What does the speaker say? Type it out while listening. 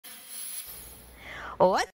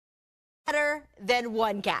What's better than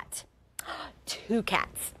one cat? Two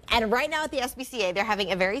cats. And right now at the SPCA, they're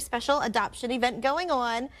having a very special adoption event going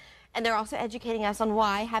on. And they're also educating us on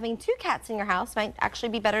why having two cats in your house might actually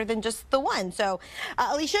be better than just the one. So,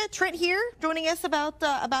 Alicia, Trent here joining us about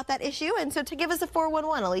that issue. And so to give us a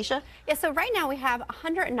 411, Alicia. Yeah, so right now we have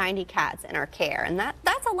 190 cats in our care, and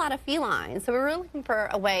that's a lot of felines. So we're really looking for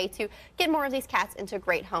a way to get more of these cats into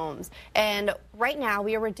great homes. And right now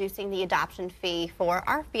we are reducing the adoption fee for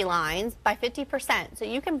our felines by 50%. So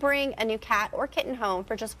you can bring a new cat or kitten home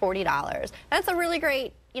for just $40. That's a really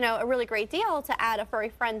great deal to add a furry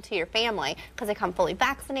friend to your family because they come fully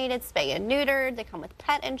vaccinated, spay and neutered, they come with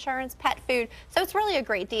pet insurance, pet food, so it's really a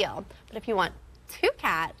great deal. But if you want two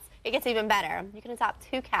cats, it gets even better. You can adopt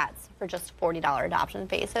two cats for just $40 adoption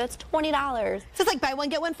fee, so it's $20. So it's like buy one,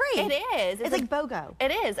 get one free. It is. It's like BOGO.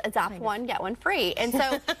 It is. Adopt one, get one free. And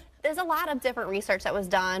so there's a lot of different research that was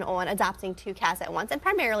done on adopting two cats at once, and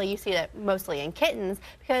primarily you see it mostly in kittens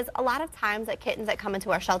because a lot of times that kittens that come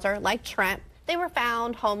into our shelter, like Trent, they were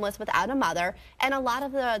found homeless without a mother, and a lot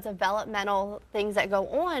of the developmental things that go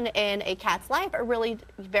on in a cat's life are really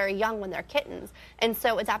very young when they're kittens. And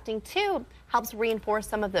so adopting two helps reinforce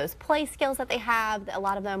some of those play skills that they have. A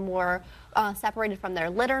lot of them were separated from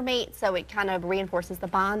their litter mate, so it kind of reinforces the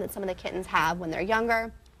bond that some of the kittens have when they're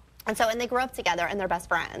younger. And they grow up together and they're best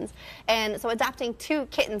friends. And so adopting two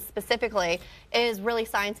kittens specifically is really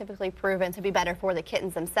scientifically proven to be better for the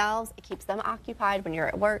kittens themselves. It keeps them occupied when you're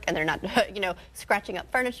at work and they're not, scratching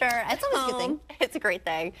up furniture at home. Always a good thing. It's a great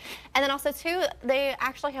thing. And then also too, they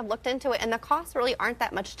actually have looked into it and the costs really aren't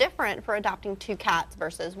that much different for adopting two cats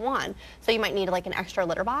versus one. So you might need like an extra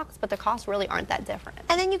litter box, but the costs really aren't that different.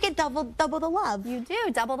 And then you get double the love. You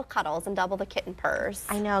do, double the cuddles and double the kitten purrs.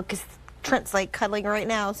 I know, because Trent's like cuddling right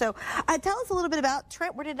now. So tell us a little bit about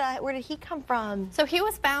Trent. Where did he come from? So he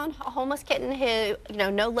was found a homeless kitten who,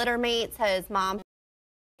 no litter mates. His mom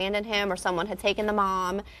abandoned him or someone had taken the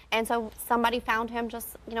mom. And so somebody found him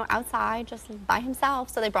just, outside, just by himself.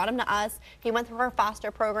 So they brought him to us. He went through our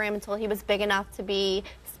foster program until he was big enough to be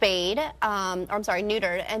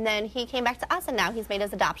neutered. And then he came back to us and now he's made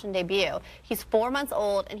his adoption debut. He's 4 months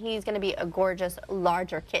old and he's going to be a gorgeous,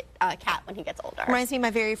 larger cat when he gets older. Reminds me of my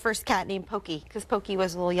very first cat named Pokey, because Pokey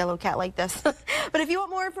was a little yellow cat like this. But if you want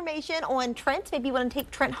more information on Trent, maybe you want to take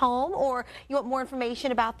Trent home, or you want more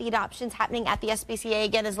information about the adoptions happening at the SPCA,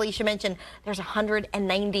 again, as Alicia mentioned, there's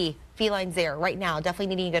 190 felines there right now,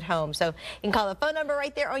 definitely needing a good home. So you can call the phone number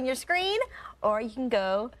right there on your screen, or you can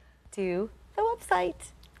go to the website.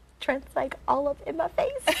 Trent's like all up in my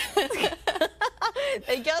face.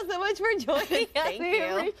 Thank y'all so much for joining us. We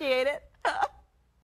appreciate it.